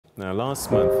Now, last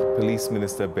month, Police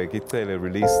Minister Begitele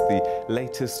released the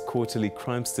latest quarterly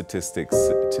crime statistics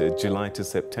to July to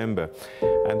September,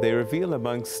 and they reveal,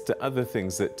 amongst other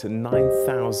things, that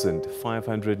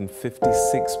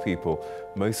 9,556 people,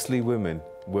 mostly women,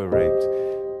 were raped.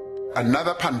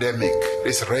 Another pandemic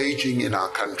is raging in our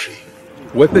country.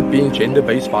 With it being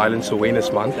Gender-Based Violence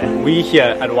Awareness Month, we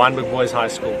here at Wynberg Boys High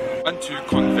School want to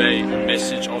convey a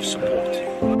message of support.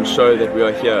 to show that we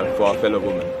are here for our fellow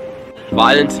women.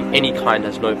 Violence of any kind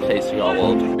has no place in our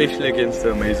world. Especially against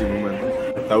the amazing women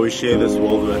that we share this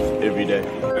world with every day.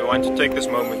 We want to take this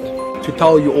moment To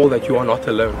tell you all that you are not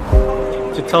alone.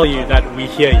 to tell you that we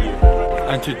hear you.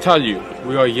 and to tell you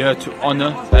we are here to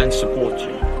honor and support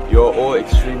you. You are all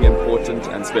extremely important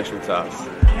and special to us.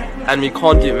 And we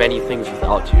can't do many things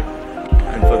without you.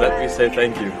 And for that we say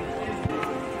thank you.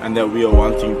 And that we are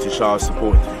wanting to show our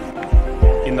support.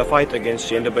 In the fight against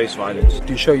gender-based violence,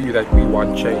 To show you that we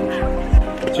want change.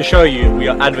 to show you we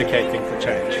are advocating for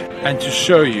change. And to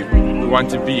show you we want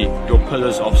to be your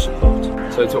pillars of support.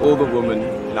 So to all the women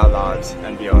in our lives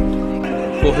and beyond,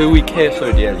 For who we care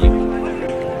so dearly.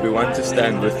 we want to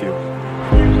stand with you.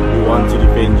 We want to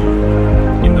defend you.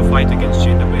 In the fight against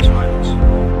gender-based violence.